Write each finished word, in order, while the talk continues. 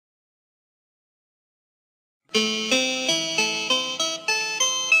No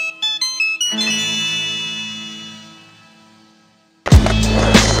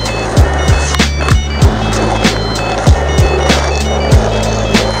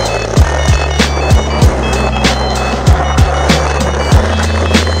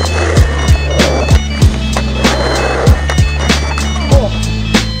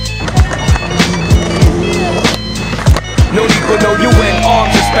Nico, no UN,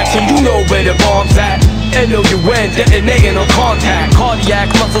 arms inspection, you know where the bomb's at. NOUN, detonating on contact.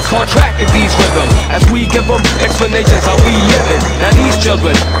 Cardiac muscles contracted these rhythms as we give them explanations how we living. Now these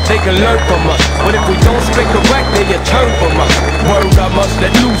children, they can learn from us, but if we don't speak correct, they get turned from us. Word I must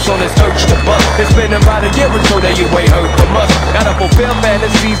let loose on this urge to bust. It's been about a year or so that you ain't heard from us. Gotta fulfill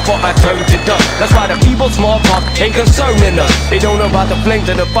fantasies before I turn to dust. That's why the people small talk ain't concerning us. They don't know about the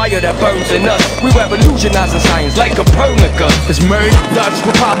flames of the fire that burns in us. We revolutionizing science like Copernicus. This murder thugs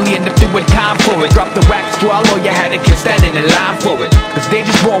will probably end up doing time for it. Drop the wax, swallow, you had a kid standing in line for it. Cause they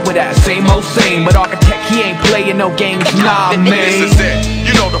just roll with that same old same. But architect, he ain't playing no games, nah man. This is it,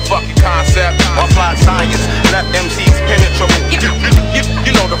 you know the fucking concept. Applied science, let MCs penetrate.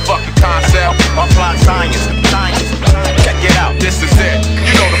 You know the fucking concept. Applied science, check it out. This is it,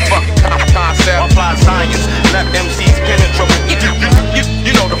 you know the fucking concept. Applied science, let MCs penetrate.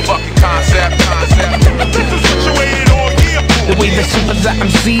 You know the fucking concept. This is situated on here. The way the supers I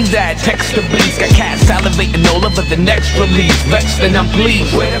MC that text the beats. Got cats salivating all over the next release. Vexed and I'm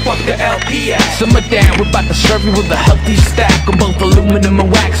pleased. Where the fuck the LP at? Simmer down, we're about to serve you with a healthy stack of both aluminum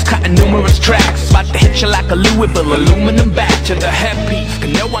and wax, cutting numerous tracks. About to hit you like a Louisville aluminum back to the headpiece.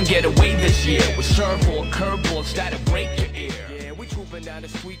 Can no one get away this year with surfboard, curveballs that'll break your ear. Yeah, we trooping down the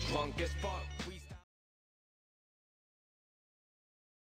street drunk as fuck.